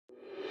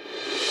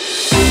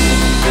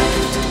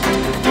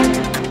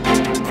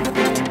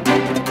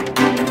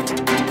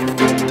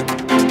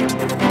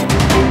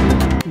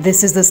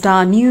This is the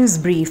Star News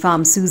Brief.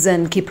 I'm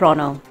Susan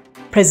Kiprono.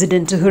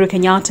 President Uhuru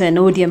Kenyatta and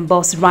ODM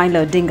boss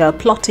Raila are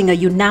plotting a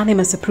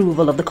unanimous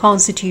approval of the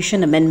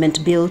Constitution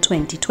Amendment Bill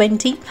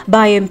 2020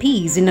 by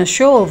MPs in a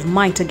show of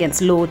might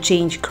against law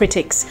change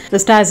critics. The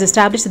Star has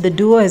established that the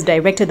duo has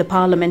directed the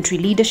parliamentary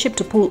leadership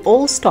to pull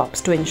all stops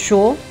to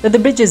ensure that the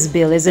Bridges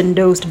Bill is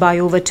endorsed by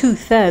over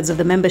two-thirds of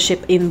the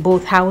membership in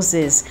both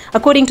houses.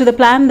 According to the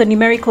plan, the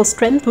numerical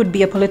strength would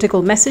be a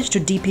political message to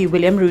DP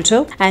William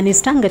Ruto and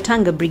his Tanga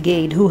Tanga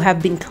brigade, who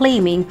have been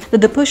claiming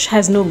that the push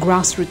has no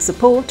grassroots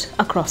support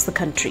across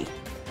the country.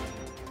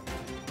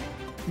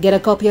 Get a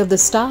copy of the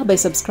Star by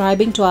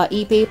subscribing to our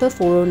e-paper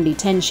for only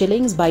 10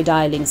 shillings by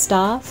dialing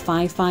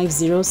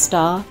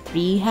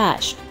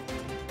 *550*3#.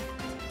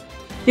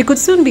 You could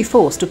soon be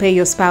forced to pay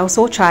your spouse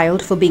or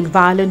child for being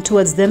violent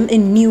towards them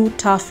in new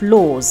tough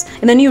laws.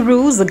 In the new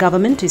rules, the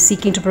government is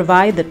seeking to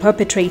provide that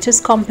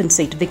perpetrators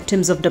compensate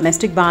victims of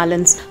domestic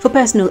violence for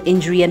personal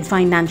injury and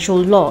financial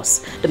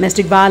loss.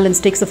 Domestic violence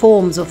takes the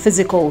forms of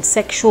physical,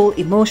 sexual,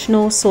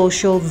 emotional,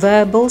 social,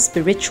 verbal,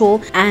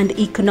 spiritual, and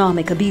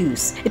economic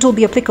abuse. It will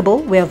be applicable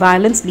where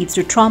violence leads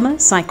to trauma,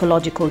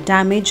 psychological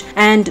damage,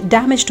 and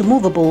damage to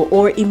movable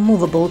or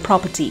immovable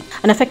property.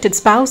 An affected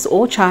spouse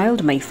or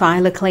child may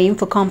file a claim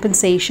for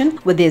compensation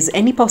where there is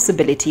any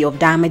possibility of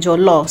damage or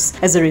loss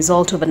as a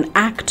result of an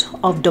act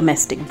of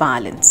domestic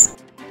violence.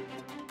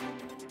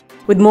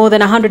 With more than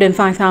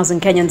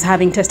 105,000 Kenyans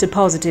having tested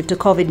positive to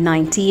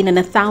COVID-19 and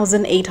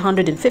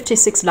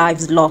 1,856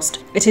 lives lost,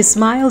 it is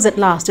smiles at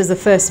last as the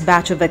first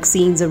batch of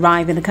vaccines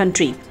arrive in the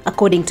country.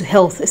 According to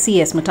Health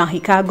CS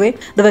Mutahi Kagwe,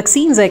 the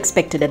vaccines are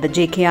expected at the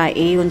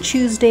JKIA on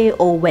Tuesday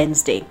or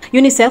Wednesday.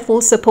 UNICEF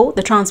will support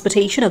the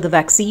transportation of the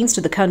vaccines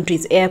to the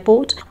country's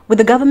airport, with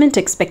the government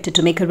expected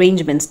to make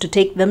arrangements to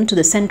take them to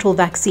the central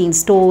vaccine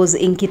stores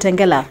in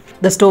Kitengela.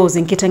 The stores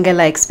in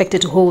Kitengela are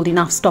expected to hold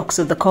enough stocks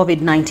of the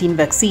COVID-19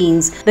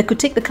 vaccines that could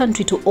take the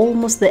country to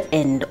almost the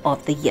end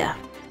of the year.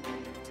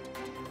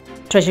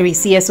 Treasury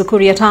CS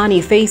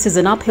Ukuriatani faces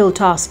an uphill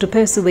task to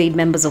persuade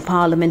members of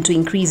parliament to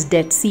increase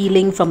debt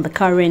ceiling from the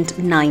current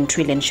 9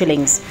 trillion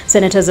shillings.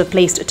 Senators have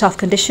placed tough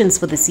conditions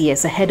for the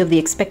CS ahead of the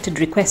expected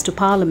request to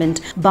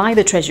parliament by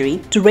the Treasury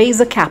to raise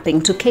the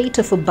capping to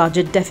cater for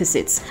budget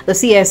deficits. The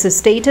CS has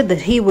stated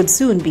that he would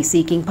soon be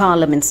seeking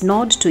parliament's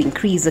nod to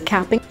increase the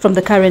capping from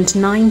the current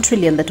 9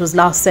 trillion that was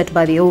last set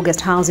by the August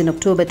House in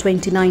October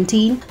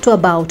 2019 to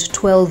about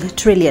 12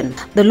 trillion.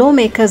 The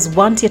lawmakers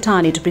want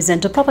Yatani to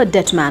present a proper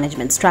debt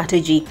management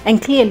strategy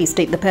and clearly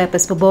state the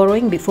purpose for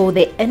borrowing before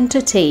they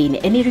entertain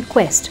any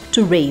request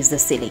to raise the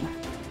ceiling.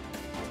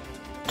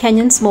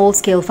 Kenyan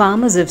small-scale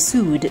farmers have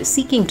sued,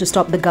 seeking to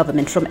stop the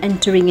government from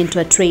entering into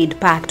a trade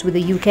pact with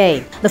the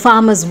UK. The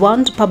farmers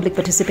want public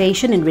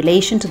participation in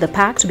relation to the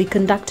pact to be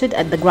conducted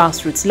at the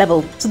grassroots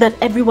level so that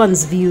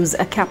everyone's views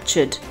are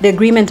captured. The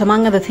agreement,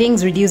 among other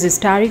things, reduces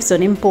tariffs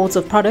on imports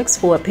of products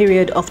for a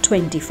period of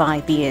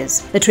 25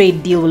 years. The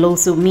trade deal will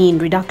also mean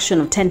reduction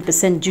of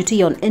 10%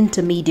 duty on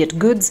intermediate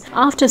goods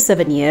after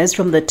 7 years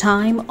from the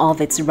time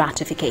of its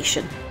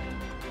ratification.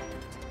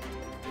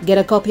 Get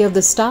a copy of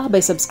the Star by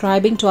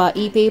subscribing to our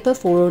e-paper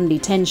for only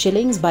 10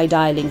 shillings by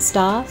dialing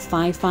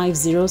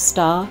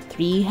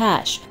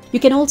 *550*3#. You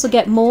can also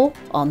get more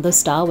on the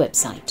Star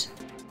website.